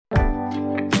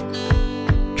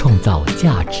造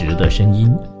价值的声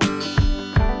音。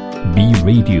B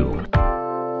Radio。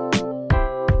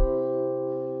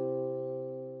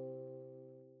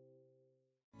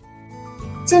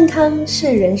健康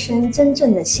是人生真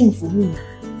正的幸福密码。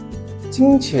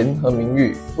金钱和名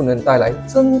誉不能带来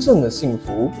真正的幸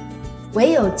福，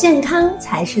唯有健康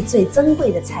才是最珍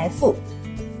贵的财富。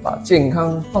把健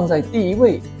康放在第一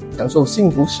位，享受幸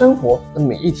福生活的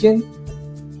每一天。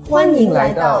欢迎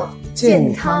来到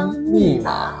健康密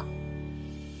码。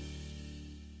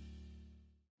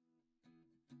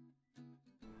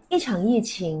一场疫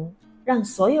情让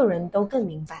所有人都更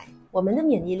明白，我们的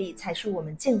免疫力才是我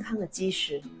们健康的基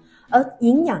石，而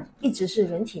营养一直是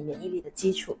人体免疫力的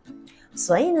基础。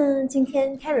所以呢，今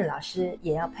天 Carrie 老师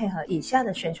也要配合以下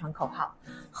的宣传口号：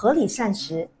合理膳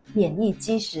食，免疫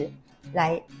基石，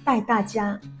来带大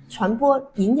家传播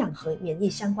营养和免疫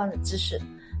相关的知识，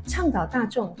倡导大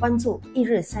众关注一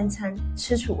日三餐，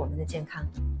吃出我们的健康。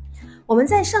我们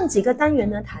在上几个单元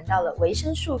呢，谈到了维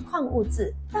生素、矿物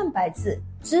质、蛋白质、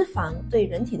脂肪对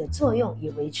人体的作用与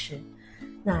维持。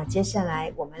那接下来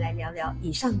我们来聊聊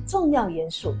以上重要元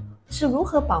素是如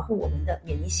何保护我们的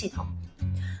免疫系统。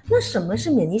那什么是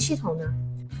免疫系统呢？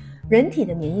人体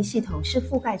的免疫系统是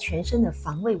覆盖全身的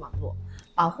防卫网络，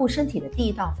保护身体的第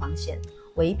一道防线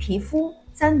为皮肤、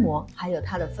粘膜，还有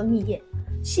它的分泌液、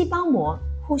细胞膜、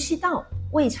呼吸道、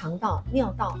胃肠道、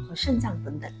尿道和肾脏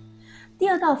等等。第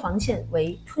二道防线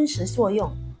为吞食作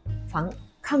用，防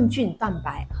抗菌蛋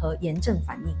白和炎症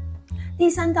反应。第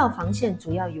三道防线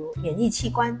主要由免疫器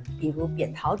官，比如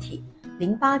扁桃体、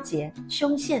淋巴结、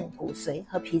胸腺、骨髓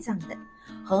和脾脏等，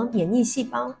和免疫细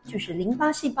胞，就是淋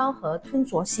巴细胞和吞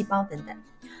着细胞等等，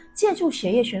借助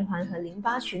血液循环和淋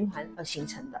巴循环而形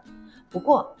成的。不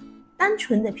过，单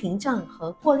纯的屏障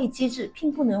和过滤机制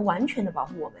并不能完全的保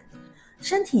护我们，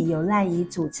身体有赖于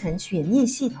组成免疫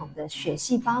系统的血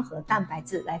细胞和蛋白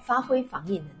质来发挥防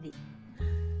御能力。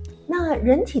那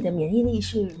人体的免疫力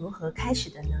是如何开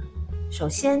始的呢？首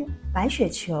先，白血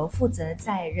球负责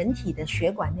在人体的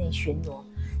血管内巡逻，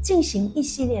进行一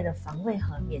系列的防卫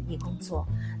和免疫工作，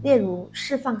例如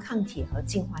释放抗体和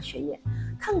净化血液。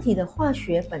抗体的化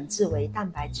学本质为蛋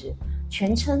白质，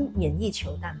全称免疫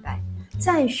球蛋白，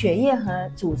在血液和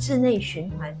组织内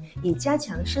循环，以加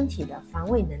强身体的防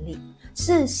卫能力，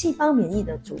是细胞免疫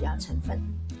的主要成分，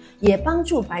也帮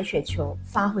助白血球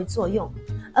发挥作用。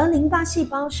而淋巴细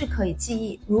胞是可以记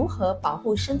忆如何保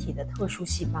护身体的特殊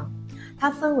细胞，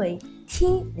它分为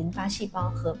T 淋巴细胞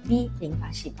和 B 淋巴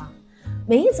细胞。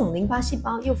每一种淋巴细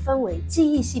胞又分为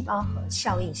记忆细胞和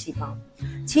效应细胞，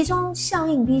其中效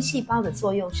应 B 细胞的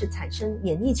作用是产生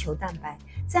免疫球蛋白，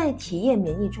在体液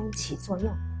免疫中起作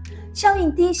用。效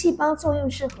应 D 细胞作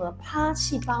用是和 PA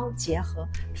细胞结合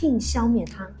并消灭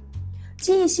它。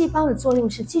记忆细胞的作用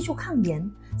是记住抗原，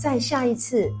在下一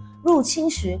次入侵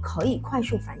时可以快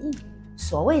速反应。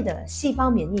所谓的细胞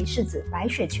免疫是指白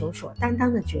血球所担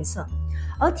当的角色，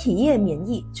而体液免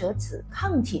疫则指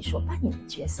抗体所扮演的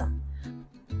角色。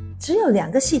只有两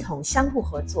个系统相互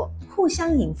合作，互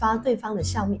相引发对方的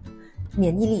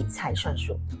免疫力才算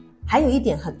数。还有一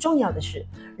点很重要的是，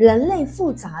人类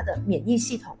复杂的免疫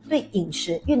系统对饮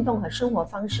食、运动和生活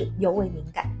方式尤为敏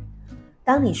感。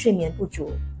当你睡眠不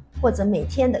足，或者每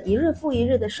天的一日复一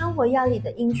日的生活压力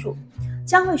的因素，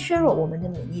将会削弱我们的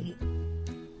免疫力。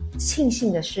庆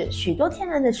幸的是，许多天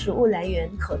然的食物来源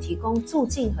可提供促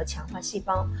进和强化细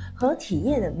胞和体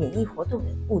液的免疫活动的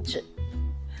物质。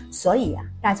所以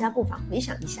大家不妨回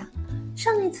想一下，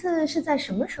上一次是在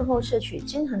什么时候摄取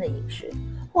均衡的饮食，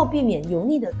或避免油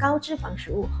腻的高脂肪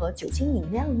食物和酒精饮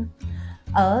料呢？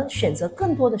而选择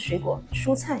更多的水果、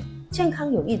蔬菜、健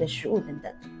康有益的食物等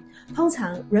等。通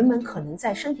常人们可能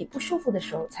在身体不舒服的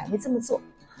时候才会这么做，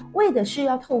为的是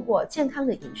要透过健康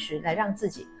的饮食来让自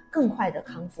己更快的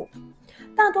康复。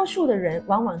大多数的人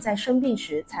往往在生病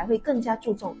时才会更加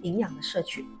注重营养的摄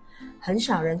取，很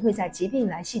少人会在疾病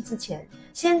来袭之前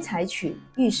先采取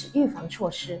预防措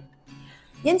施。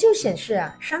研究显示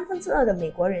2/3的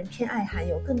美国人偏爱含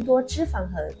有更多脂肪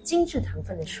和精致糖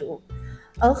分的食物，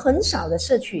而很少的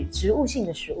摄取植物性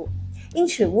的食物，因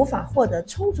此无法获得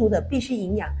充足的必需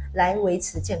营养来维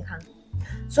持健康。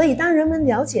所以当人们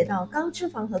了解到高脂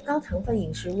肪和高糖分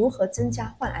饮食如何增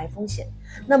加患癌风险，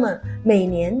那么每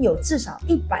年有至少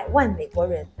100万美国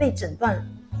人被诊断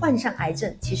患上癌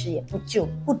症，其实也不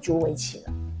足为奇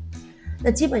了。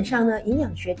那基本上呢，营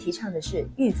养学提倡的是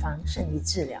预防胜于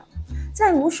治疗。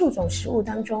在无数种食物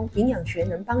当中，营养学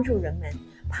能帮助人们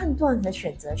判断和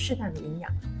选择适当的营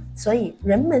养，所以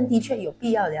人们的确有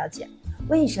必要了解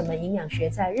为什么营养学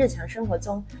在日常生活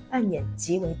中扮演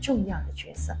极为重要的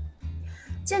角色。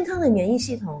健康的免疫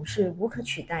系统是无可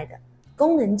取代的，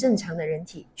功能正常的人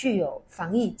体具有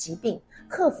防疫疾病、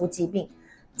克服疾病、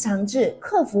长治、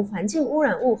克服环境污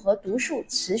染物和毒素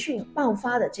持续爆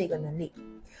发的这个能力。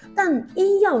但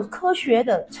医药科学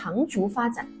的长足发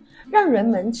展，让人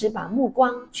们只把目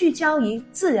光聚焦于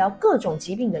治疗各种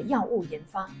疾病的药物研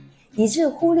发，以致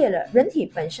忽略了人体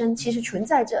本身其实存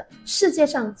在着世界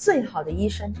上最好的医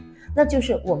生，那就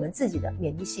是我们自己的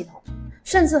免疫系统。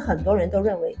甚至很多人都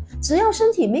认为，只要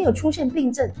身体没有出现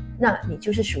病症，那你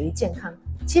就是属于健康。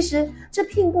其实这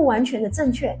并不完全的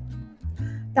正确。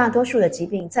大多数的疾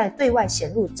病在对外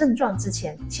显露症状之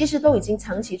前，其实都已经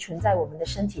长期存在我们的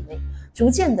身体内，逐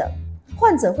渐的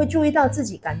患者会注意到自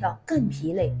己感到更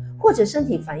疲累，或者身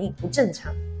体反应不正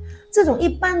常。这种一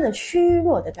般的虚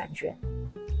弱的感觉，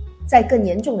在更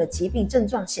严重的疾病症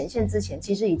状显现之前，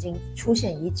其实已经出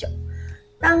现已久。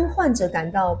当患者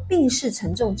感到病势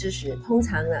沉重之时，通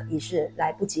常呢已是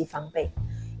来不及防备。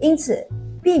因此，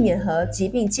避免和疾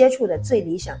病接触的最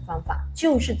理想方法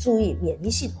就是注意免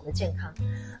疫系统的健康，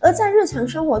而在日常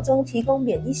生活中提供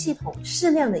免疫系统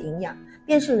适量的营养，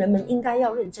便是人们应该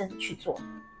要认真去做。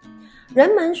人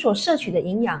们所摄取的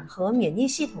营养和免疫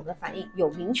系统的反应有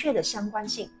明确的相关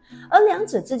性，而两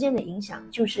者之间的影响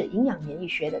就是营养免疫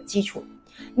学的基础。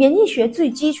免疫学最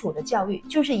基础的教育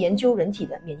就是研究人体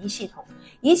的免疫系统，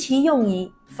以其用于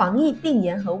防疫病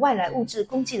原和外来物质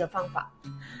攻击的方法。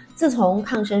自从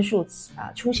抗生素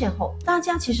出现后，大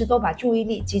家其实都把注意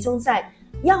力集中在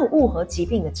药物和疾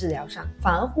病的治疗上，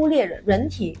反而忽略了人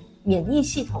体免疫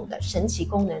系统的神奇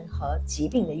功能和疾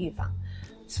病的预防。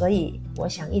所以我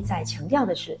想一再强调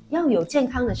的是，要有健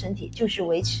康的身体，就是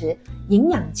维持营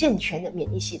养健全的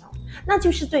免疫系统，那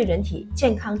就是对人体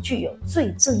健康具有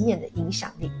最正面的影响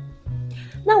力。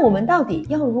那我们到底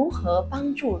要如何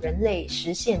帮助人类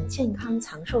实现健康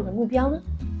长寿的目标呢？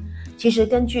其实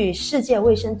根据世界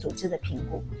卫生组织的评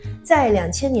估，在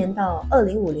2000年到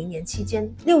2050年期间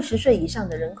，60岁以上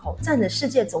的人口占了世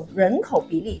界总人口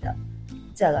比例的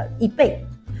这个1倍，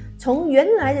从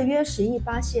原来的约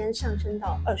11%上升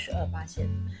到22%。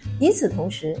与此同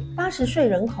时，80岁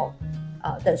人口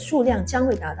的数量将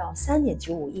会达到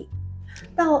3.95亿。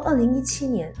到2017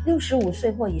年，65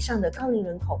岁或以上的高龄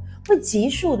人口会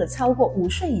急速的超过5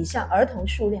岁以下儿童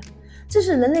数量，这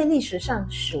是人类历史上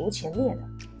史无前例的。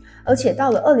而且到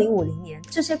了2050年，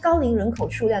这些高龄人口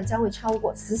数量将会超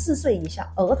过14岁以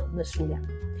下儿童的数量。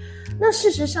那事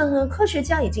实上呢，科学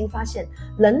家已经发现，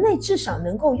人类至少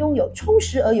能够拥有充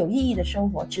实而有意义的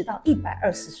生活直到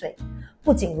120岁。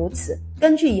不仅如此，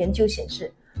根据研究显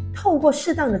示，透过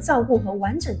适当的照顾和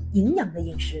完整营养的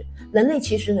饮食，人类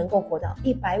其实能够活到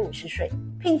150岁，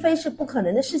并非是不可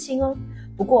能的事情哦。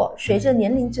不过随着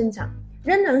年龄增长，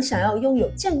仍然想要拥有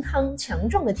健康强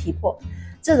壮的体魄，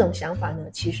这种想法呢，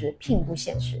其实并不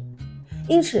现实。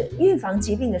因此，预防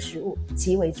疾病的食物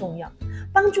极为重要。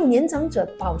帮助年长者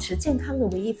保持健康的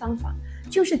唯一方法，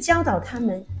就是教导他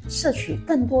们摄取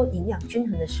更多营养均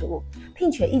衡的食物，并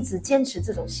且一直坚持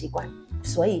这种习惯。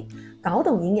所以，搞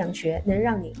懂营养学能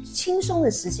让你轻松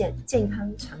地实现健康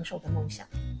长寿的梦想。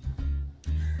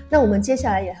那我们接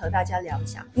下来也和大家聊一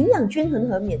下营养均衡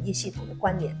和免疫系统的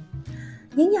关联。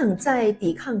营养在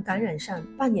抵抗感染上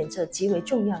扮演着极为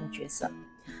重要的角色。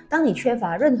当你缺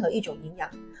乏任何一种营养，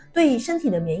对身体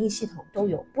的免疫系统都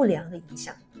有不良的影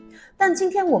响。但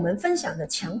今天我们分享的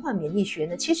强化免疫学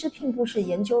呢，其实并不是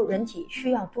研究人体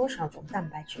需要多少种蛋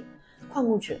白质、矿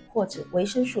物质或者维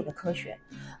生素的科学，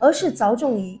而是着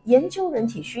重于研究人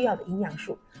体需要的营养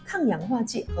素、抗氧化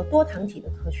剂和多糖体的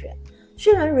科学。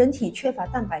虽然人体缺乏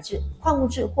蛋白质、矿物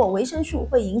质或维生素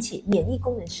会引起免疫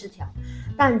功能失调，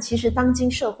但其实当今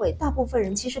社会大部分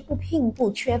人其实并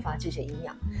不缺乏这些营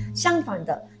养，相反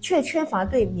的，却缺乏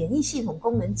对免疫系统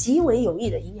功能极为有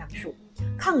益的营养素、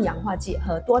抗氧化剂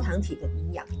和多糖体的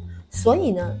营养。所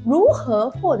以呢，如何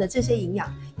获得这些营养，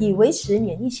以维持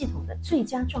免疫系统的最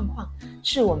佳状况，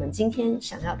是我们今天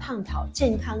想要探讨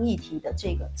健康议题的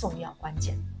这个重要关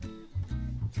键。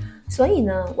所以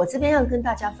呢，我这边要跟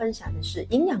大家分享的是，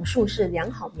营养素是良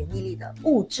好免疫力的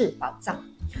物质保障。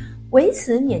维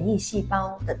持免疫细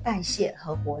胞的代谢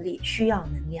和活力需要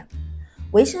能量。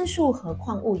维生素和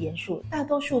矿物元素大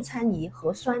多数参与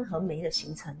核酸和酶的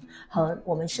形成和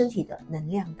我们身体的能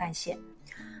量代谢。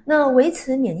那维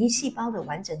持免疫细胞的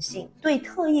完整性，对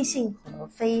特异性和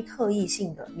非特异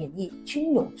性的免疫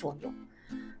均有作用。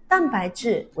蛋白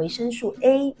质、维生素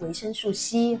A、维生素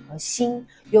C 和锌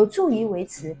有助于维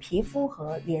持皮肤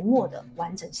和黏膜的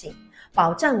完整性，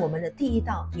保障我们的第一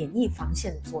道免疫防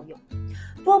线的作用。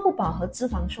多不饱和脂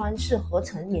肪酸是合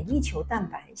成免疫球蛋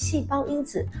白、细胞因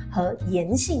子和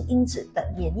炎性因子等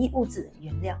免疫物质的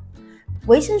原料。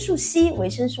维生素 C、维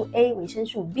生素 A、维生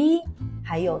素 B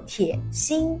还有铁、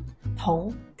锌、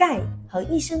铜、钙和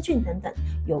益生菌等等，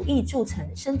有益助成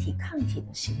身体抗体的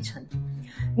形成。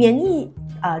免疫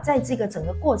在这个整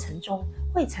个过程中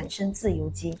会产生自由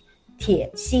基、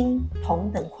铁、锌、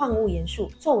铜等矿物元素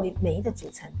作为酶的组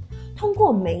成，通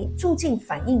过酶促进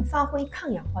反应发挥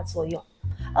抗氧化作用。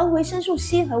而维生素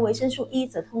C 和维生素 E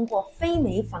则通过非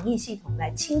酶防疫系统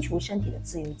来清除身体的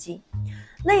自由基。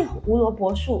类胡萝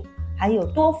卜素还有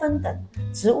多酚等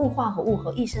植物化合物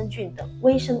和益生菌等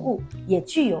微生物也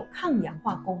具有抗氧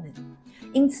化功能，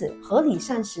因此合理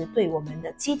膳食对我们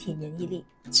的机体免疫力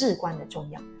至关的重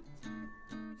要。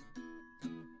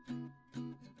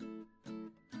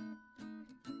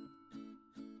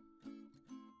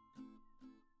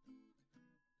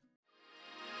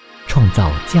创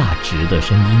造价值的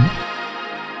声音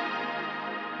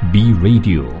B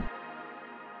Radio。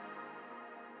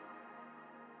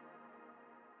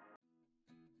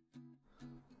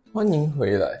 欢迎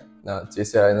回来。那接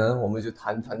下来呢，我们就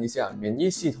谈一下免疫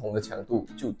系统的强度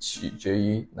就取决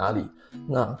于哪里？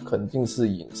那肯定是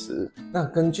饮食。那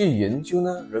根据研究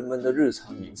呢，人们的日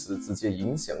常饮食直接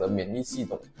影响了免疫系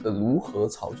统的如何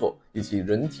操作，以及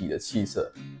人体的气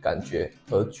色、感觉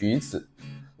和举止。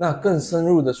那更深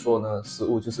入的说呢，食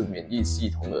物就是免疫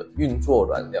系统的运作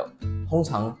燃料。通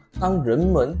常当人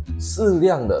们适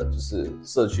量的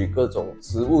摄取各种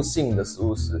植物性的食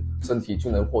物时，身体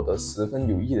就能获得十分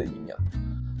有益的营养。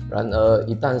然而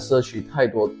一旦摄取太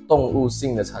多动物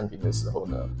性的产品的时候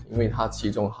呢，因为它其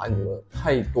中含有了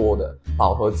太多的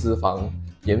饱和脂肪、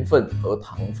盐分和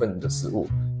糖分的食物，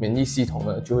免疫系统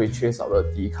呢就会缺少了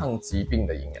抵抗疾病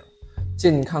的营养。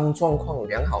健康状况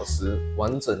良好时，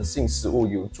完整性食物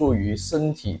有助于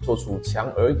身体做出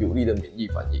强而有力的免疫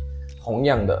反应。同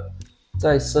样的，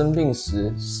在生病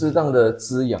时，适当的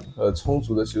滋养和充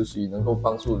足的休息能够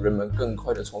帮助人们更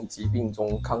快地从疾病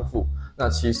中康复。那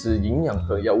其实营养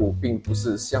和药物并不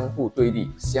是相互对立、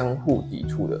相互抵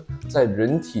触的。在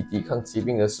人体抵抗疾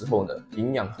病的时候呢，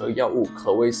营养和药物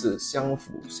可谓是相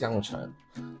辅相成，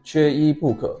缺一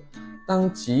不可。当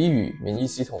给予免疫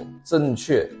系统正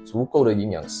确足够的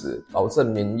营养时，保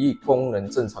证免疫功能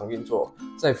正常运作，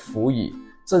再辅以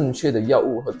正确的药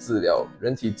物和治疗，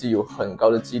人体具有很高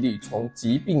的几率从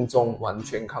疾病中完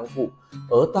全康复。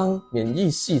而当免疫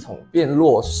系统变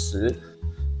弱时，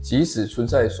即使存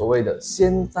在所谓的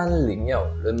仙丹灵药，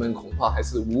人们恐怕还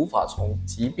是无法从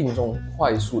疾病中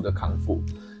快速的康复。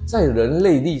在人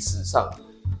类历史上，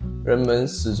人们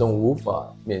始终无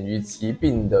法免于疾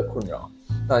病的困扰，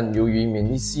但由于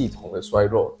免疫系统的衰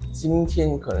弱，今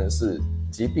天可能是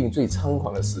疾病最猖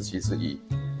狂的时期之一。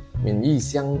免疫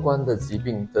相关的疾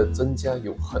病的增加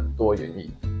有很多原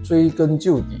因，追根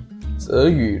究底，则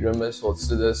与人们所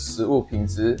吃的食物品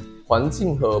质、环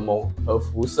境荷尔蒙和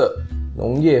辐射、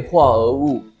农业化合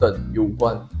物等有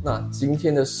关。那今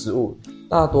天的食物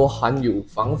大多含有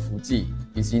防腐剂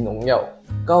以及农药，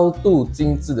高度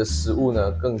精致的食物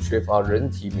呢，更缺乏人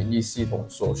体免疫系统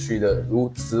所需的如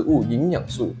植物营养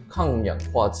素、抗氧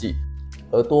化剂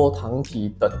和多糖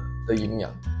体等的营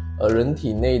养。而人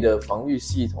体内的防御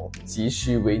系统急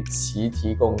需为其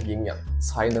提供营养，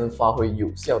才能发挥有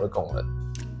效的功能。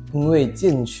因为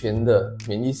健全的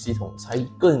免疫系统才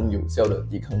更有效的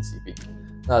抵抗疾病。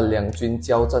那两军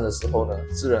交战的时候呢，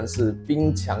自然是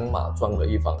兵强马壮的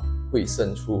一方会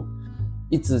胜出。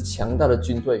一支强大的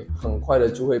军队很快的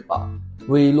就会把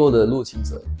微弱的入侵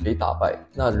者给打败。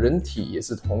那人体也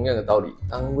是同样的道理，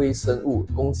当微生物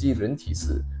攻击人体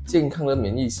时，健康的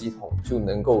免疫系统就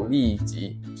能够立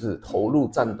即投入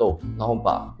战斗，然后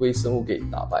把微生物给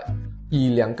打败。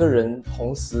以两个人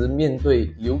同时面对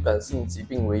流感性疾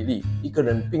病为例，一个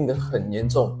人病得很严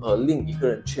重，而另一个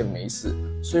人却没事。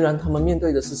虽然他们面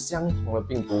对的是相同的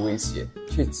病毒威胁，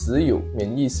却只有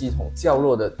免疫系统较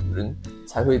弱的人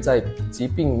才会在疾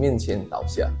病面前倒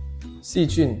下。细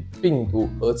菌、病毒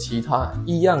和其他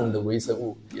一样的微生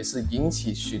物也是引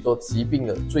起许多疾病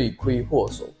的罪魁祸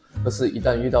首。可是，一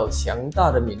旦遇到强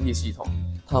大的免疫系统，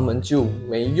他们就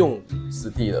没用之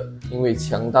地了。因为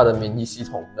强大的免疫系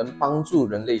统能帮助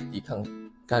人类抵抗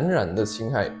感染的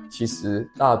侵害。其实，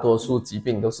大多数疾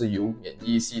病都是由免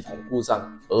疫系统故障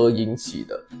而引起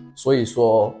的。所以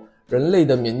说，人类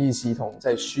的免疫系统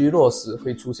在虚弱时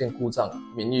会出现故障，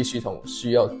免疫系统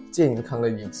需要健康的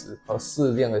饮食和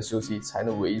适量的休息才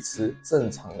能维持正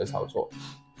常的操作。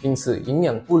因此，营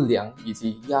养不良以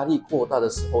及压力过大的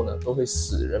时候呢，都会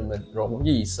使人们容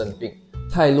易生病。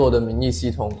太弱的免疫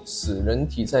系统使人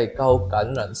体在高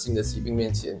感染性的疾病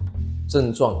面前，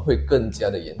症状会更加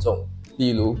的严重，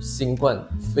例如新冠、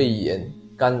肺炎、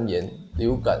肝炎、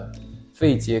流感、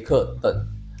肺结核等。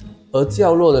而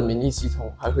较弱的免疫系统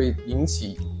还会引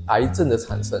起癌症的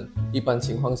产生。一般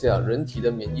情况下，人体的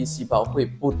免疫细胞会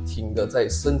不停地在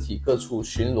身体各处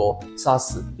巡逻，杀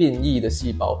死变异的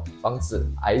细胞，防止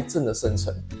癌症的生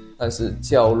成。但是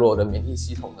较弱的免疫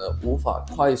系统呢，无法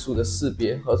快速的识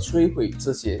别和摧毁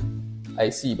这些癌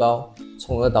细胞，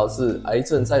从而导致癌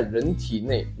症在人体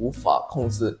内无法控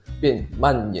制，便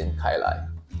蔓延开来。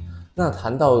那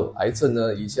谈到癌症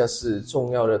呢，以下是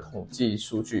重要的统计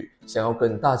数据，想要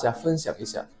跟大家分享一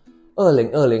下。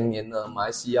2020年呢，马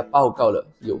来西亚报告了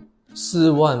有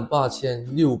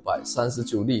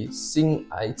48639例新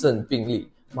癌症病例。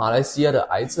马来西亚的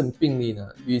癌症病例呢，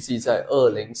预计在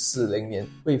2040年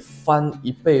会翻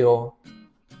1倍哦。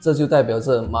这就代表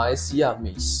着马来西亚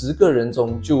每10个人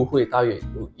中就会大约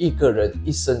有1个人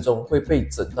一生中会被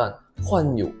诊断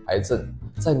患有癌症。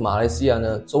在马来西亚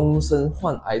呢，终身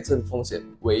患癌症风险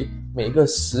为每个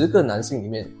10个男性里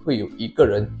面会有1个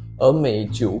人，而每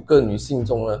9个女性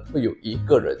中呢会有1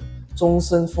个人。终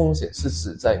身风险是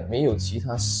指在没有其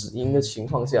他死因的情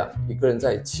况下，一个人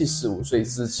在75岁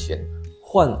之前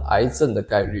患癌症的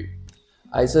概率。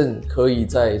癌症可以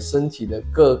在身体的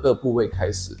各个部位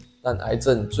开始，但癌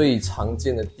症最常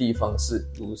见的地方是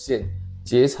乳腺、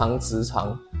结肠、直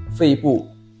肠、肺部、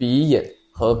鼻眼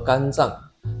和肝脏。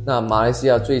那马来西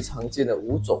亚最常见的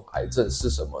5种癌症是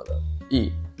什么呢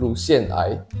？1. 乳腺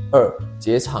癌， 2.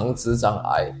 结肠直肠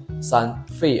癌， 3.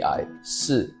 肺癌，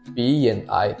 4. 鼻眼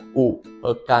癌， 5.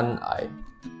 和肝癌。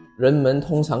人们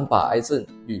通常把癌症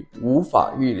与无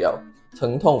法预疗、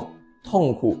疼痛、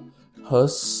痛苦和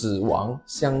死亡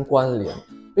相关联。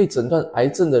被诊断癌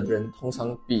症的人通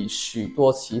常比许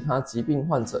多其他疾病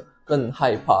患者更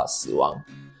害怕死亡。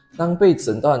当被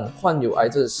诊断患有癌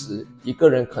症时，一个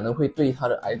人可能会对他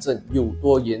的癌症有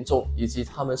多严重，以及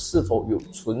他们是否有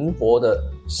存活的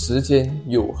时间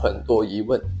有很多疑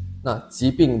问。那疾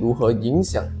病如何影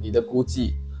响你的估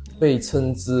计，被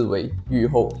称之为预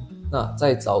后。那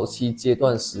在早期阶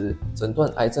段时，诊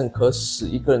断癌症可使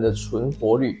一个人的存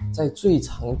活率在最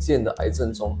常见的癌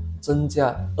症中增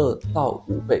加2到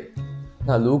5倍。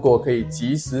那如果可以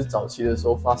及时早期的时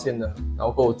候发现呢，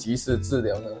然后及时治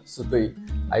疗呢，是对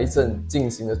癌症进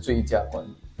行的最佳管理。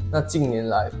那近年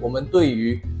来，我们对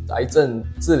于癌症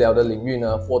治疗的领域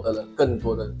呢，获得了更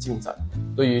多的进展。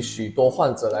对于许多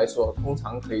患者来说，通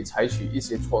常可以采取一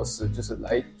些措施，就是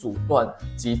来阻断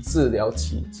及治疗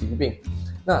其疾病。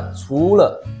那除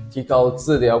了提高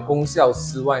治疗功效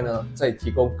之外呢，在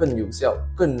提供更有效、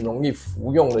更容易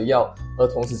服用的药，和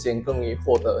同时间更容易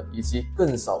获得以及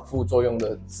更少副作用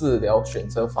的治疗选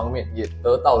择方面也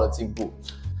得到了进步。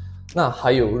那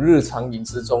还有日常饮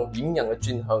食中营养的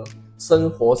均衡、生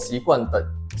活习惯等，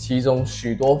其中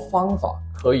许多方法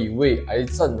可以为癌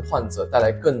症患者带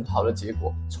来更好的结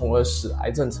果，从而使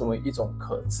癌症成为一种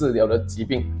可治疗的疾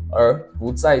病，而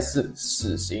不再是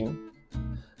死刑。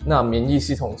那免疫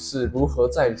系统是如何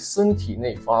在身体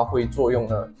内发挥作用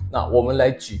呢？那我们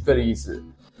来举个例子。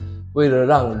为了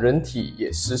让人体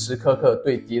也时时刻刻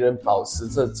对敌人保持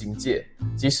着警戒，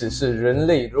即使是人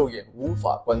类肉眼无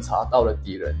法观察到的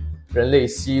敌人，人类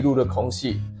吸入的空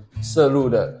气、摄入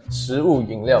的食物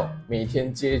饮料、每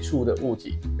天接触的物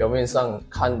体，表面上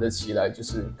看得起来就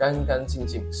是干干净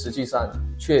净，实际上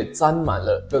却沾满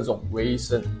了各种微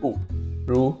生物，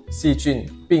如细菌、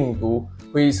病毒、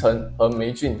灰尘和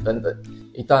霉菌等等。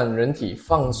一旦人体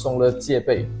放松了戒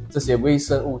备，这些微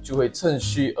生物就会趁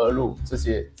虚而入，这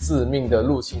些致命的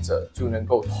入侵者就能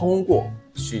够通过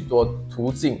许多途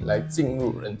径来进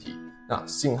入人体。那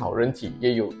幸好人体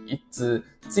也有一支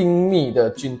精密的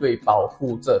军队保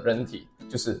护着人体，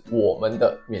就是我们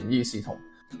的免疫系统。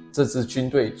这支军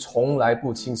队从来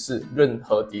不轻视任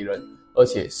何敌人，而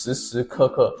且时时刻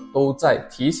刻都在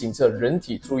提醒着人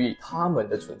体注意他们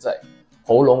的存在。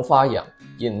喉咙发痒、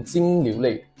眼睛流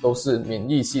泪，都是免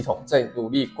疫系统在努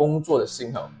力工作的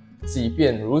信号。即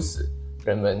便如此，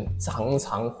人们常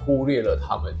常忽略了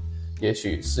它们，也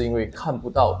许是因为看不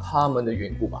到它们的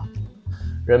缘故吧。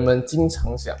人们经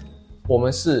常想，我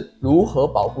们是如何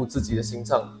保护自己的心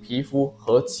脏、皮肤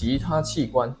和其他器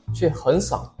官，却很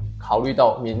少考虑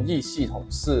到免疫系统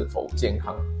是否健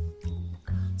康。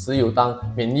只有当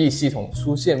免疫系统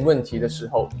出现问题的时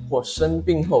候，或生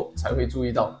病后，才会注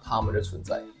意到它们的存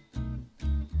在。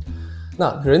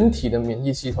那人体的免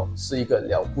疫系统是一个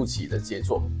了不起的杰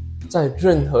作，在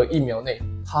任何一秒内，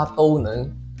它都能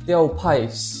调派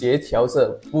协调着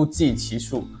不计其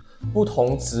数不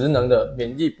同职能的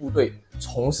免疫部队，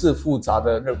从事复杂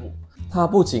的任务。它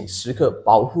不仅时刻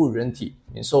保护人体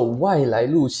免受外来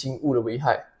入侵物的危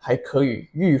害，还可以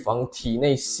预防体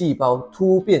内细胞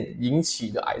突变引起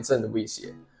的癌症的威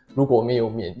胁。如果没有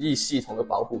免疫系统的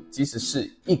保护，即使是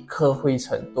一颗灰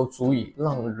尘都足以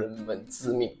让人们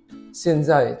致命。现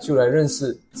在就来认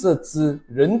识这支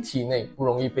人体内不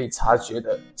容易被察觉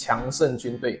的强盛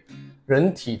军队——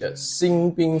人体的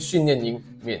新兵训练营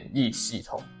免疫系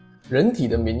统。人体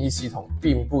的免疫系统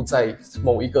并不在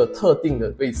某一个特定的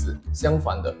位置，相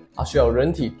反的，它需要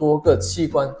人体多个器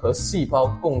官和细胞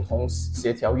共同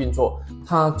协调运作。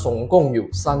它总共有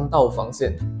3道防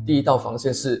线，第一道防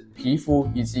线是皮肤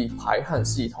以及排汗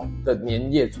系统的粘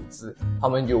液组织，它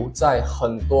们有在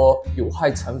很多有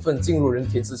害成分进入人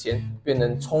体之前，便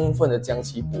能充分的将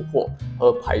其捕获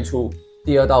和排出。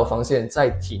第二道防线在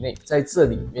体内，在这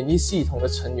里免疫系统的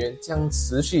成员将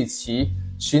持续其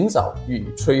寻找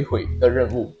与摧毁的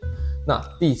任务。那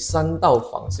第3道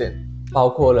防线包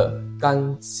括了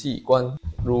肝器官，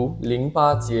如淋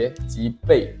巴结及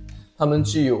肺，它们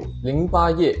具有淋巴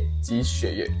液及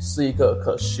血液，是一个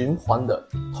可循环的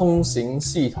通行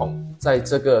系统。在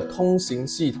这个通行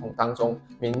系统当中，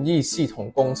免疫系统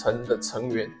工程的成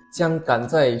员将赶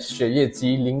在血液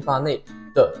及淋巴内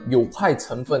的有害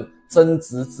成分增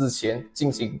殖之前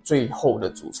进行最后的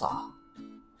诛杀。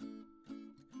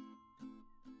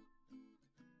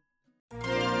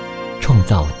创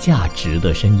造价值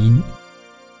的声音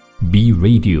 ，B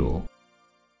Radio。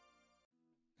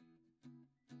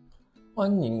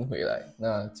欢迎回来。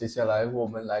那接下来我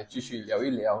们来继续聊一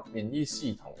聊免疫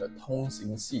系统的通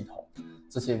行系统。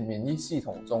这些免疫系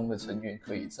统中的成员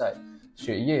可以在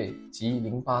血液及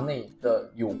淋巴内的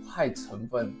有害成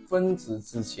分分子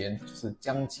之前，就是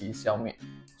将其消灭，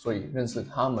所以认识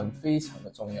它们非常的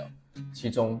重要。其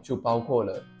中就包括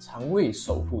了肠胃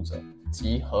守护者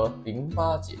及和淋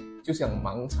巴结，就像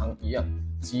盲肠一样，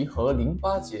及和淋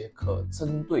巴结可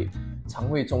针对肠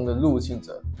胃中的入侵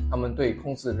者，它们对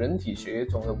控制人体血液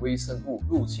中的微生物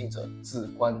入侵者至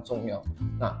关重要。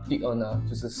那第二呢，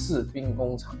就是士兵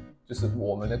工厂，就是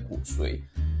我们的骨髓。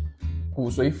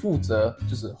骨髓负责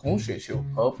就是红血球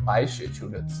和白血球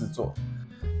的制作，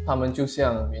它们就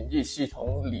像免疫系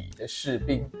统里的士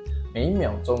兵，每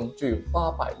秒钟就有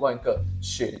800万个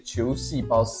血球细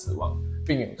胞死亡，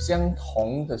并有相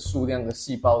同的数量的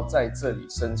细胞在这里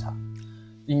生产。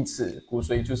因此，骨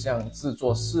髓就像制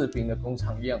作士兵的工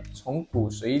厂一样，从骨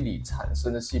髓里产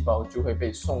生的细胞就会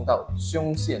被送到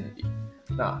胸腺里。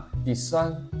那第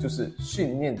3就是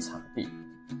训练场地，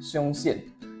胸腺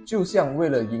就像为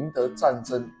了赢得战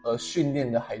争而训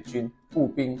练的海军、步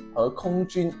兵和空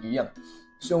军一样，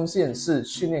胸腺是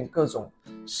训练各种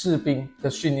士兵的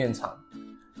训练场。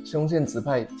胸腺指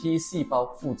派 T 细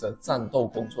胞负责战斗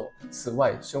工作。此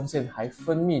外，胸腺还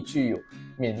分泌具有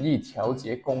免疫调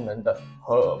节功能的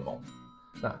荷尔蒙。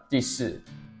那第4，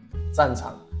战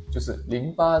场就是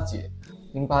淋巴结。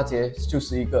淋巴结就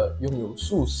是一个拥有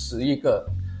数十亿个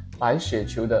白血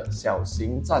球的小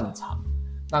型战场。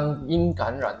当因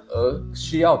感染而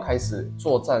需要开始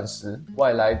作战时，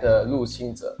外来的入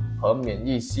侵者和免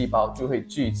疫细胞就会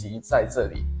聚集在这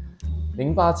里，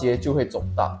淋巴结就会肿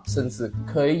大，甚至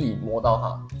可以摸到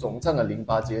它。肿胀的淋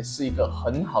巴结是一个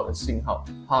很好的信号，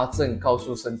它正告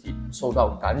诉身体受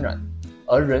到感染，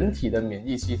而人体的免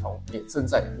疫系统也正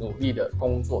在努力的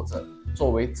工作着。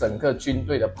作为整个军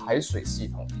队的排水系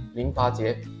统，淋巴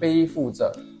结背负着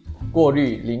过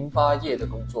滤淋巴液的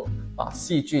工作，把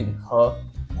细菌和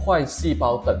坏细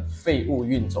胞等废物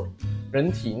运走。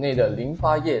人体内的淋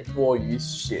巴液多于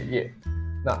血液。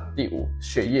那第5，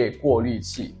血液过滤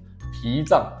器。脾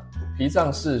脏，脾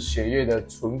脏是血液的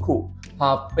存库，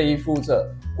它背负着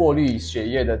过滤血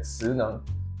液的职能，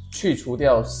去除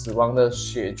掉死亡的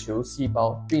血球细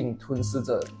胞，并吞噬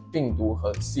着病毒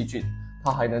和细菌。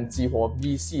它还能激活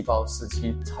B 细胞，使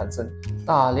其产生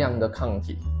大量的抗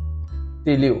体。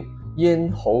第6，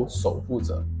咽喉守护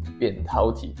者，扁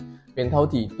桃体。扁桃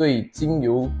体对经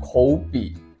由口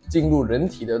鼻进入人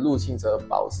体的入侵者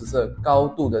保持着高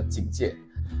度的警戒。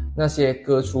那些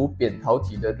割除扁桃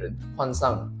体的人患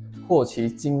上霍奇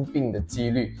金病的几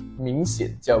率明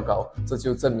显较高，这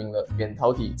就证明了扁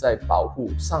桃体在保护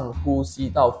上呼吸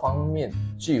道方面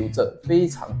具有着非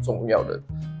常重要的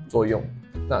作用。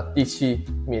那第7，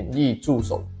免疫助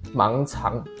手，盲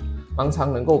肠。盲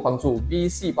肠能够帮助 B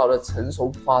细胞的成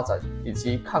熟发展以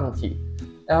及抗体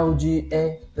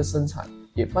LGA 的生产，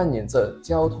也扮演着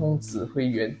交通指挥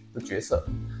员的角色。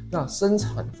那生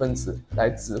产分子来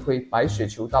指挥白血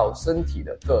球到身体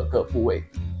的各个部位，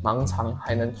盲肠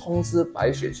还能通知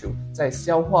白血球在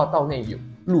消化道内有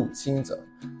入侵者。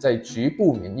在局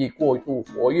部免疫过度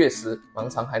活跃时，盲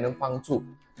肠还能帮助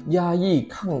压抑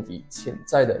抗体潜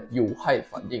在的有害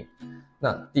反应。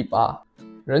那第8，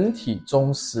人体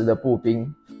忠实的步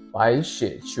兵，白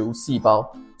血球细胞。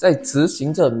在执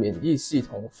行着免疫系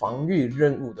统防御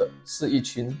任务的是一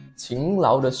群勤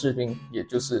劳的士兵，也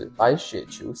就是白血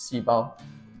球细胞。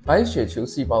白血球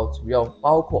细胞主要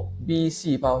包括 B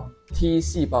细胞、T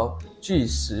细胞、巨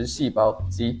噬细胞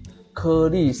及颗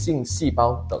粒性细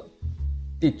胞等。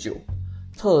第9，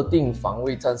特定防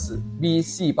卫战士 B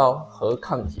细胞和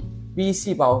抗体。B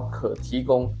细胞可提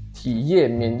供体液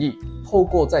免疫，透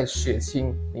过在血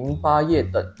清、淋巴液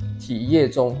等体液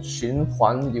中循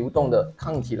环流动的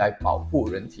抗体来保护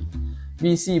人体。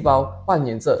B 细胞扮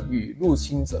演着与入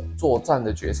侵者作战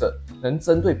的角色，能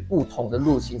针对不同的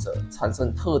入侵者产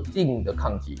生特定的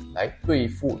抗体来对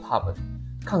付他们。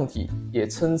抗体也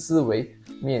称之为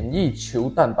免疫球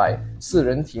蛋白，是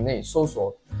人体内搜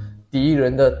索敌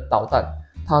人的导弹。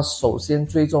它首先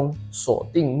追踪锁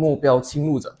定目标侵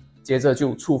入者，接着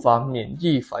就触发免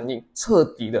疫反应，彻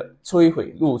底的摧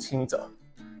毁入侵者。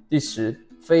第10，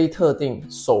非特定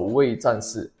守卫战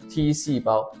士 T 细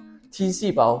胞。T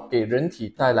细胞给人体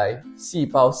带来细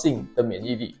胞性的免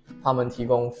疫力，它们提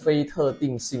供非特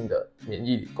定性的免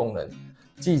疫功能，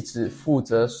即只负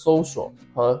责搜索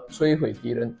和摧毁敌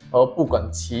人，而不管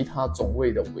其他种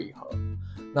类的违和。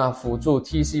那辅助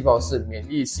T 细胞是免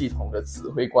疫系统的指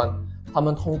挥官，他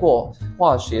们通过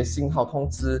化学信号通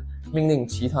知命令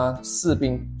其他士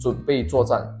兵准备作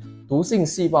战。毒性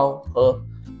细胞和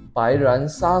白蓝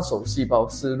杀手细胞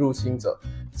是入侵者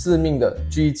致命的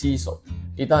狙击手，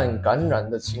一旦感染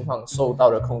的情况受到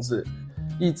了控制，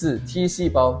抑制 T 细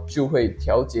胞就会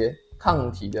调节抗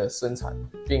体的生产，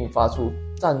并发出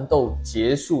战斗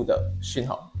结束的讯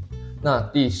号。那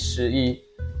第11，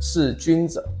弑君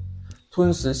者，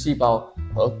吞食细胞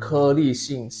和颗粒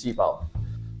性细胞。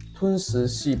吞食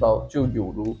细胞就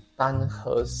有如单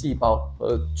核细胞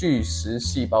和巨噬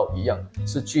细胞一样，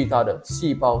是巨大的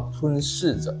细胞吞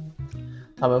噬者，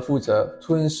它们负责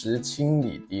吞食清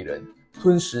理敌人。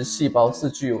吞食细胞是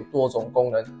具有多种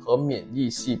功能和免疫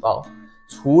细胞，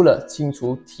除了清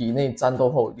除体内战斗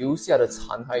后留下的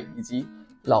残骸以及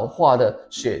老化的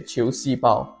血球细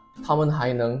胞，它们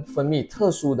还能分泌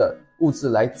特殊的物质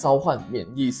来召唤免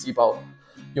疫细胞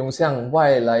涌向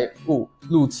外来物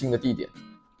入侵的地点。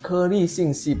颗粒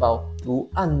性细胞如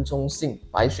暗中性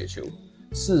白血球、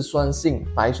嗜酸性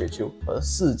白血球和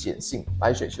嗜碱性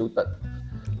白血球等，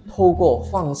透过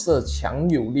放射强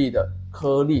有力的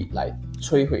颗粒来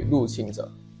摧毁入侵者。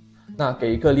那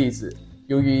给一个例子，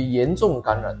由于严重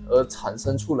感染而产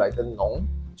生出来的脓，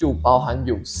就包含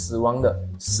有死亡的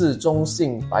嗜中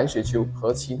性白血球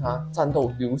和其他战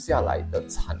斗留下来的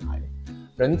残骸。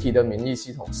人体的免疫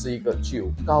系统是一个具有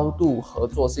高度合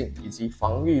作性以及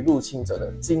防御入侵者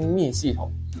的精密系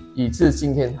统，以至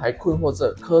今天还困惑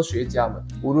着科学家们。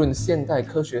无论现代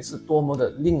科学是多么的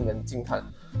令人惊叹，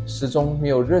始终没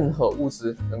有任何物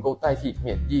质能够代替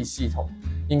免疫系统。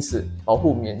因此，保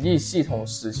护免疫系统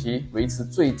使其维持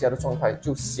最佳的状态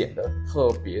就显得特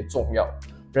别重要。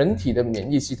人体的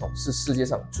免疫系统是世界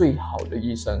上最好的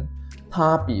医生，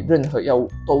它比任何药物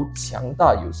都强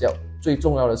大有效。最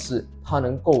重要的是，它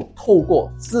能够透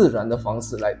过自然的方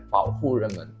式来保护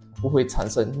人们，不会产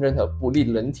生任何不利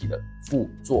人体的副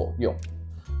作用。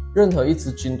任何一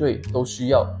支军队都需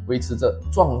要维持着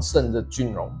壮盛的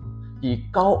军容，以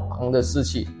高昂的士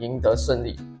气赢得胜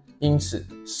利。因此，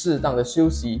适当的休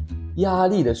息、压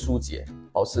力的疏解、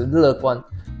保持乐观、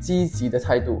积极的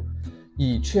态度，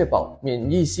以确保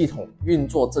免疫系统运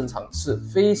作正常是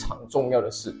非常重要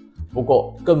的事。不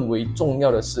过，更为重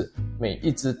要的是，每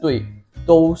一支队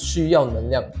都需要能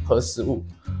量和食物。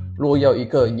若要一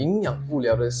个营养不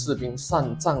良的士兵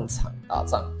上战场打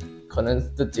仗，可能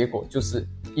的结果就是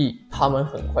他们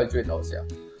很快就会倒下。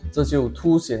这就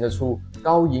凸显得出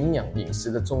高营养饮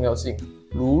食的重要性。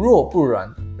如若不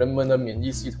然，人们的免疫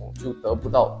系统就得不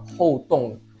到后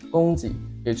动供给，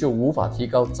也就无法提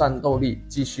高战斗力，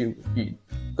继续与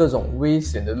各种危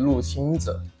险的入侵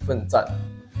者奋战。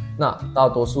那大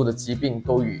多数的疾病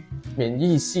都与免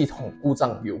疫系统故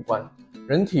障有关。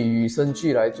人体与生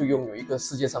俱来就拥有一个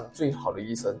世界上最好的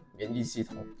医生——免疫系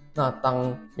统。那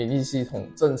当免疫系统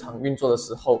正常运作的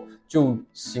时候，就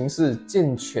形似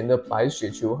健全的白血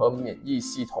球和免疫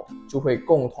系统就会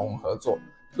共同合作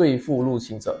对付入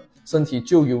侵者，身体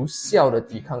就有效地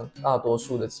抵抗大多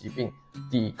数的疾病，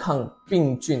抵抗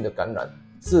病菌的感染，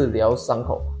治疗伤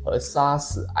口和杀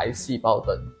死癌细胞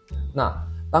等。那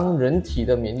当人体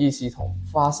的免疫系统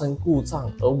发生故障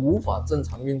而无法正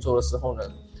常运作的时候呢，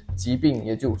疾病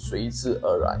也就随之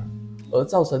而来。而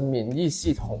造成免疫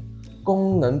系统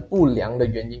功能不良的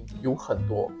原因有很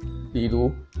多，例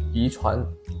如遗传、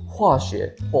化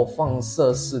学或放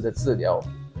射式的治疗、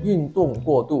运动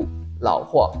过度、老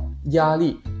化、压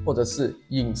力、或者是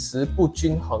饮食不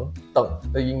均衡等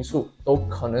的因素，都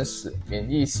可能使免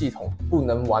疫系统不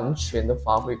能完全的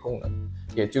发挥功能。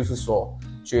也就是说，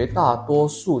绝大多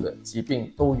数的疾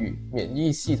病都与免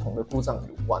疫系统的故障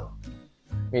有关。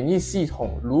免疫系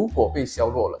统如果被削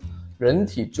弱了，人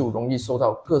体就容易受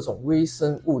到各种微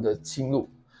生物的侵入，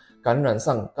感染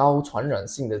上高传染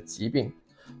性的疾病，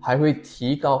还会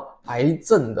提高癌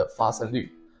症的发生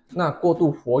率。那过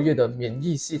度活跃的免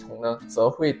疫系统呢，则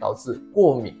会导致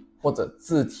过敏或者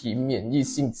自体免疫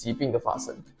性疾病的发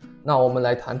生。那我们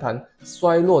来谈谈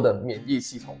衰弱的免疫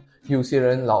系统。有些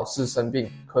人老是生病，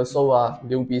咳嗽啊、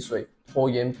流鼻水、拖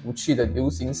延不去的流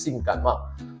行性感冒，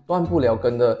断不了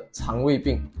根的肠胃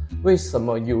病。为什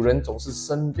么有人总是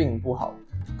生病不好，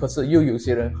可是又有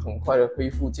些人很快的恢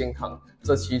复健康？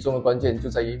这其中的关键就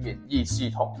在于免疫系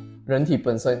统。人体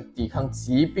本身抵抗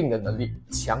疾病的能力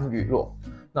强与弱，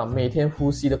那每天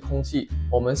呼吸的空气，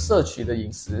我们摄取的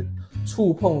饮食，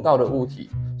触碰到的物体，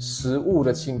食物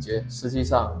的清洁，实际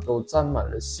上都沾满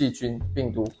了细菌、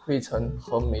病毒、灰尘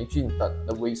和霉菌等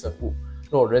的微生物。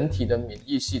若人体的免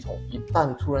疫系统一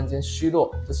旦突然间虚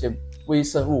弱，这些微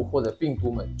生物或者病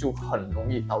毒们就很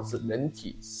容易导致人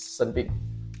体生病。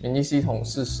免疫系统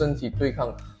是身体对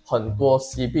抗很多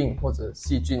疾病或者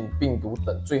细菌、病毒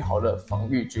等最好的防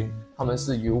御军，它们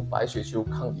是由白血球、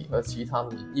抗体和其他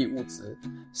免疫物质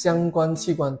相关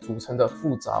器官组成的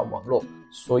复杂网络，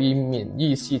所以免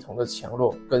疫系统的强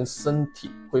弱跟身体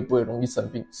会不会容易生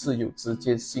病是有直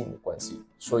接性的关系，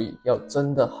所以要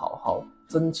真的好好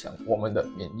增强我们的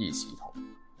免疫系统。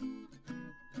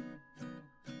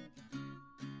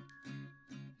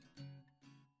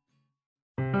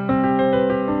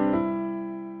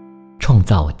创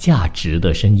造价值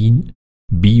的声音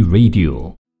 ，B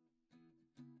Radio。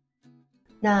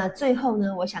那最后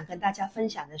呢，我想跟大家分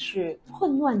享的是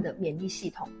混乱的免疫系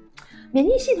统。免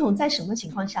疫系统在什么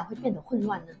情况下会变得混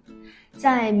乱呢？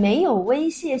在没有威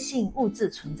胁性物质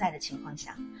存在的情况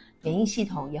下，免疫系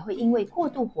统也会因为过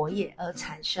度活跃而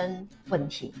产生问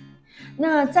题。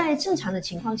那在正常的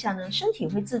情况下呢，身体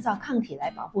会制造抗体来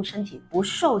保护身体不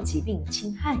受疾病的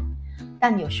侵害。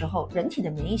但有时候人体的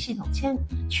免疫系统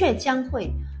却将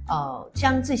会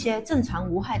将这些正常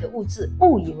无害的物质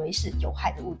误以为是有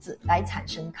害的物质来产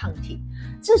生抗体，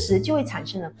这时就会产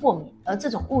生了过敏，而这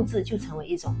种物质就成为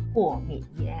一种过敏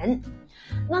源。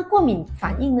那过敏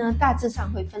反应呢，大致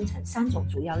上会分成3种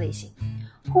主要类型：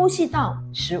呼吸道、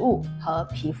食物和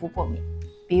皮肤过敏。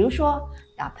比如说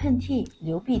打喷嚏、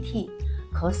流鼻涕、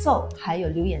咳嗽还有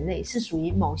流眼泪是属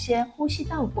于某些呼吸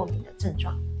道过敏的症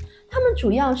状。它们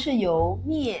主要是由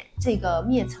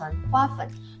瘧尘、花粉、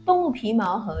动物皮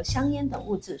毛和香烟等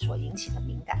物质所引起的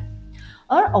敏感，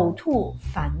而呕吐、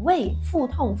反胃、腹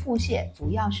痛、腹泻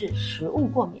主要是食物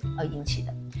过敏而引起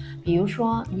的，比如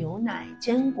说牛奶、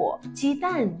坚果、鸡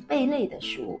蛋、贝类的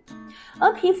食物。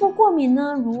而皮肤过敏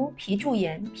呢，如皮柱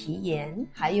炎、皮炎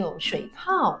还有水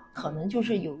泡，可能就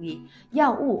是由于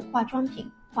药物、化妆品、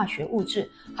化学物质，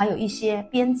还有一些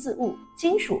编织物、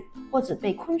金属或者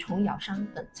被昆虫咬伤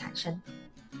等产生。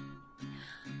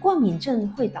过敏症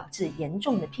会导致严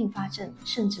重的并发症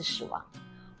甚至死亡。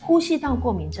呼吸道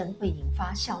过敏症会引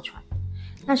发哮喘，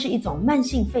那是一种慢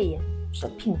性肺炎所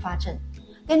并发症。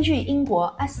根据英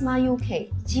国 Asthma UK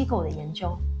机构的研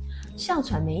究，哮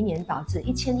喘每一年导致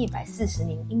1140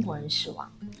名英国人死亡，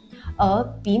而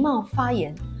鼻帽发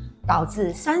炎导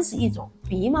致31种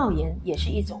鼻帽炎也是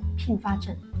一种并发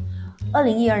症。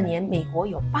2012年，美国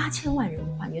有8000万人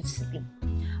患有此病。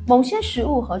某些食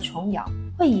物和虫咬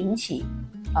会引起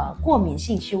过敏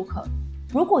性休克，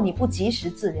如果你不及时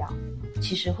治疗，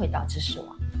其实会导致死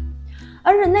亡。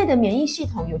而人类的免疫系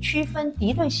统有区分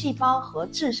敌对细胞和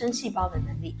自身细胞的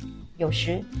能力，有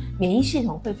时免疫系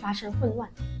统会发生混乱，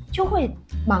就会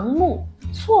盲目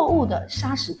错误地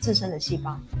杀死自身的细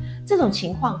胞，这种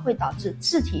情况会导致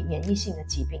自体免疫性的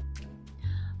疾病。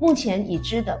目前已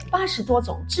知的80多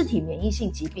种自体免疫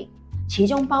性疾病，其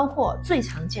中包括最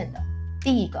常见的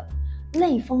第一个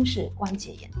类风湿关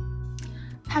节炎，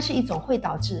它是一种会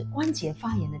导致关节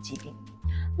发炎的疾病。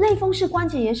类风湿关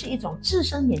节炎是一种自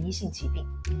身免疫性疾病，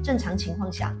正常情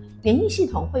况下，免疫系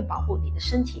统会保护你的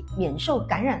身体免受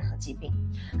感染和疾病。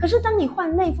可是当你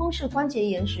患类风湿关节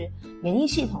炎时，免疫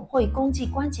系统会攻击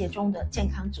关节中的健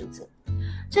康组织，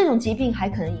这种疾病还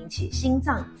可能引起心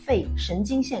脏、肺、神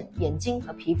经线、眼睛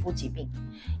和皮肤疾病。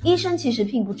医生其实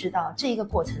并不知道这一个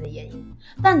过程的原因，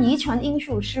但遗传因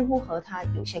素似乎和它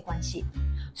有些关系。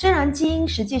虽然基因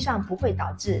实际上不会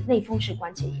导致类风湿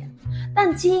关节炎，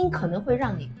但基因可能会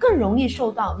让你更容易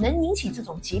受到能引起这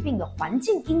种疾病的环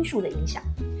境因素的影响。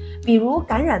比如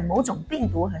感染某种病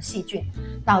毒和细菌，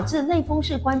导致类风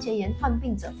湿关节炎患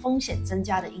病者风险增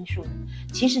加的因素呢，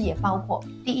其实也包括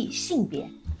第一，性别，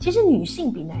其实女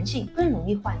性比男性更容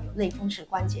易患有类风湿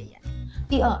关节炎。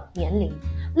第二，年龄，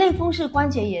类风湿关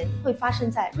节炎会发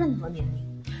生在任何年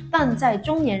龄，但在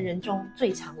中年人中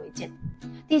最常为见。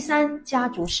第三，家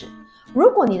族史，如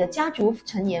果你的家族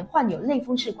成员患有类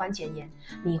风湿关节炎，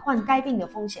你患该病的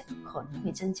风险可能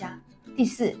会增加。第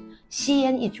四，吸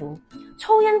烟一族，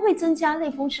抽烟会增加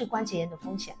类风湿关节炎的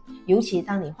风险，尤其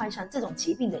当你患上这种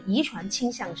疾病的遗传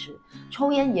倾向时，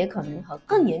抽烟也可能和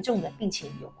更严重的病情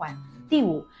有关。第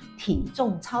五，体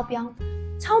重超标，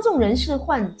超重人士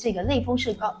患这个类风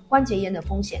湿关节炎的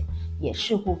风险也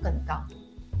似乎更高。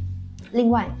另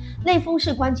外，类风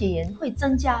湿关节炎会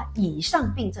增加以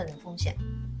上病症的风险，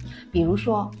比如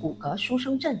说骨骼疏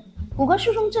松症。骨骼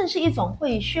疏松症是一种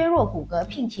会削弱骨骼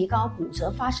并提高骨折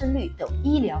发生率的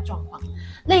医疗状况。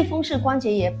类风湿关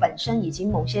节炎本身以及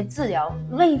某些治疗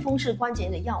类风湿关节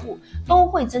炎的药物都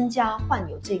会增加患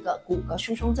有这个骨骼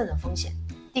疏松症的风险。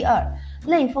第二，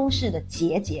类风湿的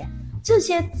结节，这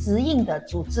些直硬的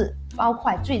组织包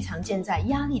块最常见在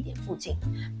压力点附近，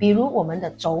比如我们的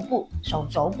肘部、手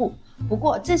肘部。不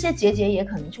过这些结节也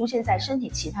可能出现在身体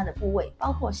其他的部位，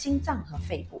包括心脏和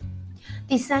肺部。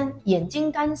第三，眼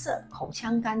睛干涩、口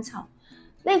腔干燥，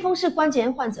类风湿关节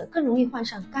炎患者更容易患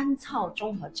上干燥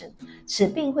综合症，此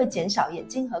病会减少眼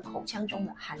睛和口腔中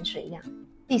的含水量。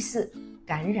第四，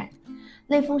感染，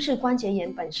类风湿关节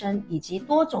炎本身以及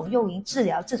多种用于治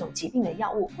疗这种疾病的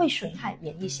药物会损害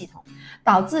免疫系统，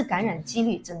导致感染几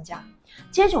率增加。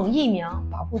接种疫苗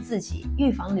保护自己，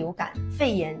预防流感、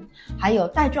肺炎，还有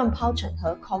带状疱疹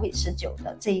和 COVID-19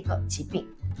 的这一个疾病。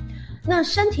那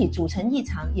身体组成异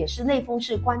常也是类风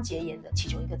湿关节炎的其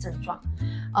中一个症状。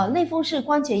类风湿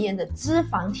关节炎的脂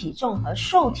肪体重和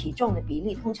瘦体重的比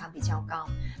例通常比较高，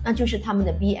那就是他们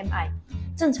的 BMI，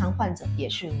 正常患者也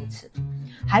是如此。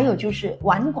还有就是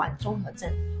腕管综合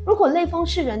症，如果类风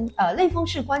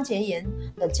湿关节炎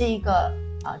的这一个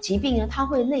疾病呢，它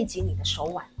会累及你的手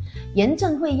腕，炎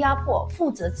症会压迫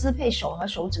负责支配手和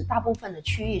手指大部分的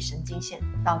区域神经线，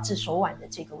导致手腕的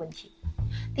这个问题。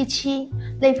第七，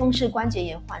类风湿关节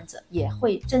炎患者也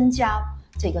会增加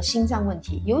这个心脏问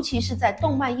题，尤其是在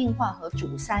动脉硬化和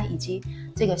阻塞以及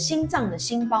这个心脏的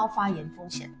心包发炎风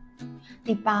险。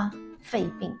第八，肺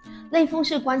病，类风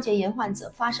湿关节炎患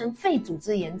者发生肺组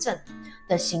织炎症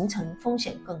的形成风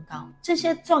险更高，这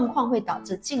些状况会导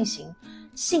致进行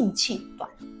性气短。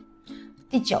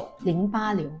第九，淋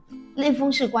巴瘤，类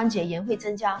风湿关节炎会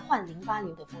增加患淋巴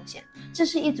瘤的风险，这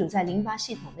是一组在淋巴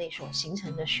系统内所形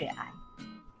成的血癌。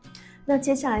那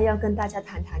接下来要跟大家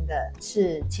谈谈的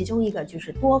是其中一个，就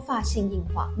是多发性硬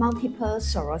化 Multiple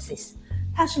Sclerosis，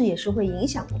 它也是会影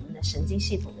响我们的神经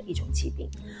系统的一种疾病。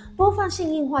多发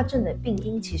性硬化症的病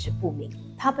因其实不明，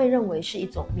它被认为是一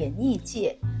种免疫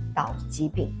介导疾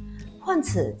病。患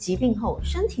此疾病后，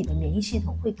身体的免疫系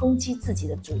统会攻击自己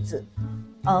的组织，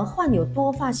而患有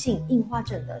多发性硬化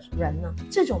症的人呢，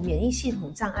这种免疫系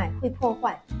统障碍会破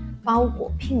坏包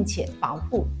裹并且保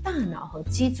护大脑和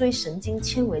脊椎神经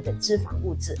纤维的脂肪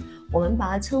物质，我们把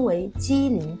它称为肌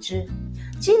磷脂。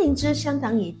肌磷脂相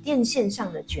当于电线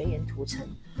上的绝缘涂层，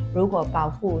如果保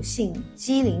护性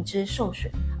肌磷脂受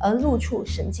损而露出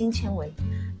神经纤维，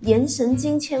沿神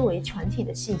经纤维传递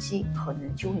的信息可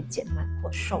能就会减慢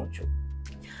或受阻。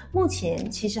目前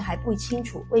其实还不清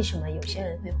楚为什么有些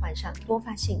人会患上多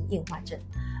发性硬化症，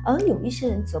而有一些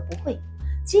人则不会。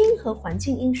基因和环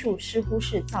境因素似乎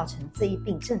是造成这一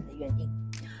病症的原因。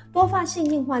多发性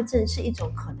硬化症是一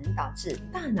种可能导致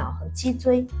大脑和脊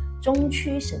椎中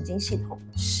区神经系统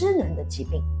失能的疾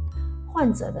病。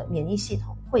患者的免疫系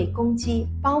统会攻击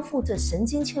包覆着神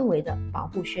经纤维的保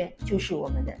护靴，就是我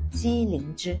们的肌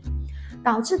磷脂，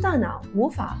导致大脑无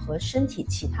法和身体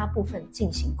其他部分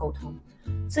进行沟通。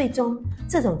最终，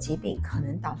这种疾病可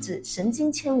能导致神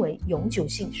经纤维永久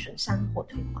性损伤或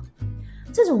退化。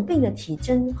这种病的体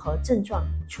征和症状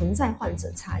存在患者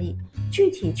差异，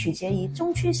具体取决于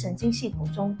中区神经系统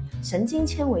中神经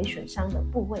纤维损伤的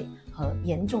部位和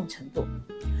严重程度。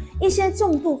一些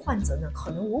重度患者呢，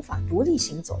可能无法独立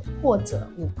行走，或者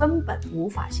根本无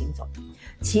法行走。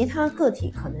其他个体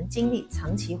可能经历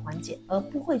长期缓解，而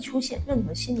不会出现任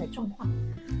何新的状况。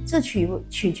这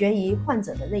取决于患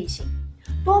者的类型。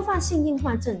多发性硬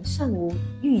化症尚无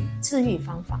治愈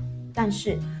方法，但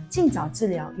是尽早治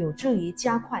疗有助于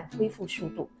加快恢复速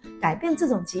度，改变这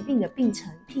种疾病的病程，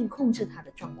并控制它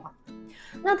的状况。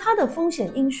那它的风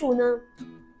险因素呢，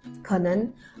可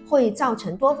能会造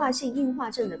成多发性硬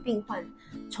化症的病患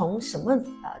从什么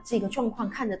这个状况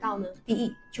看得到呢？第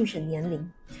一就是年龄。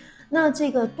那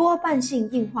这个多瓣性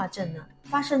硬化症呢，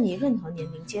发生于任何年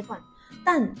龄阶段，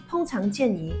但通常见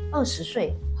于20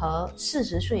岁和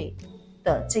40岁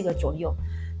的这个左右，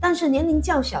但是年龄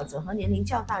较小者和年龄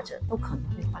较大者都可能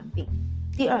会患病。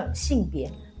第二，性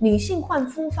别，女性患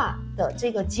肤发的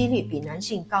这个几率比男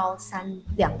性高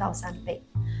2到3倍。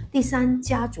第三，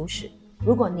家族史，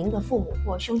如果您的父母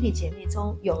或兄弟姐妹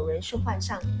中有人是患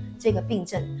上这个病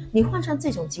症，你患上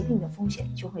这种疾病的风险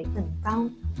就会更高。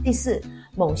第四，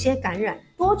某些感染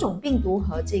多种病毒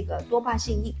和这个多发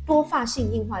性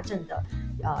硬化症的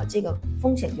这个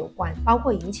风险有关，包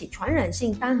括引起传染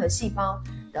性单核细胞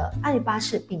的艾巴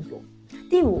氏病毒。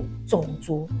第五，种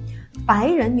族，白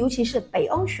人尤其是北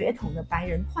欧血统的白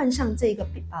人患上这个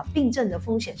病症的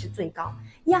风险是最高，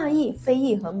亚裔、非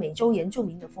裔和美洲原住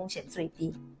民的风险最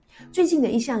低。最近的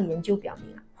一项研究表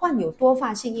明患有多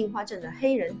发性硬化症的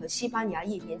黑人和西班牙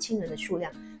裔年轻人的数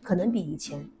量可能比以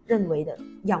前认为的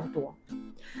要多。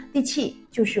第七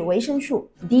就是维生素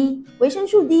D， 维生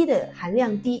素 D 的含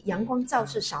量低，阳光照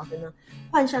射少的呢，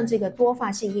患上这个多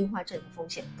发性硬化症的风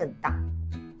险更大。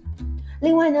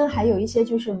另外呢，还有一些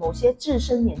就是某些自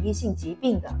身免疫性疾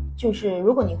病的，就是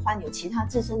如果你患有其他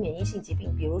自身免疫性疾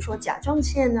病，比如说甲状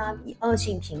腺啊、恶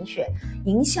性贫血、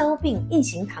营销病、异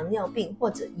型糖尿病或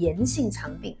者炎性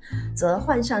肠病，则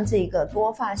患上这个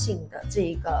多发性的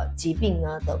这个疾病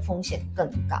呢的风险更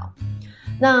高。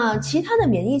那其他的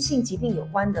免疫性疾病有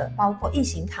关的，包括异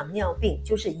型糖尿病，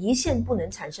就是胰腺不能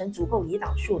产生足够胰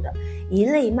岛素的一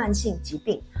类慢性疾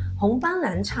病，红斑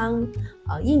狼疮、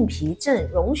硬皮症、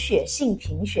溶血性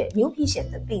贫血、牛皮癣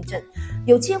等病症。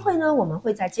有机会呢，我们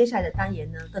会在接下来的单元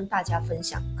呢，跟大家分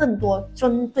享更多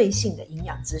针对性的营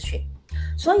养资讯。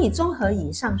所以综合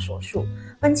以上所述，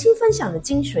本期分享的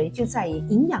精髓就在于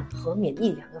营养和免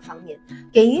疫两个方面，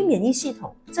给予免疫系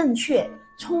统正确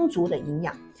充足的营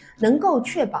养，能够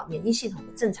确保免疫系统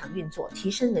的正常运作，提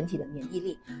升人体的免疫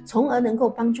力，从而能够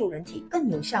帮助人体更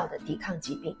有效地抵抗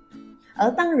疾病。而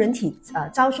当人体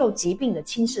遭受疾病的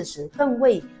侵蚀时，更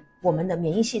为我们的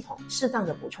免疫系统适当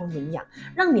的补充营养，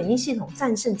让免疫系统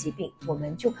战胜疾病，我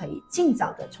们就可以尽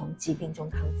早的从疾病中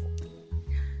康复。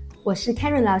我是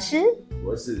Karen 老师，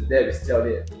我是 Davis 教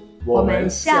练，我们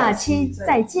下期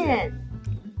再见。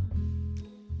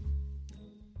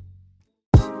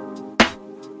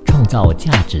创造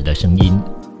价值的声音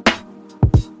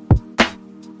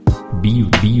，Be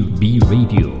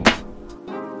Radio。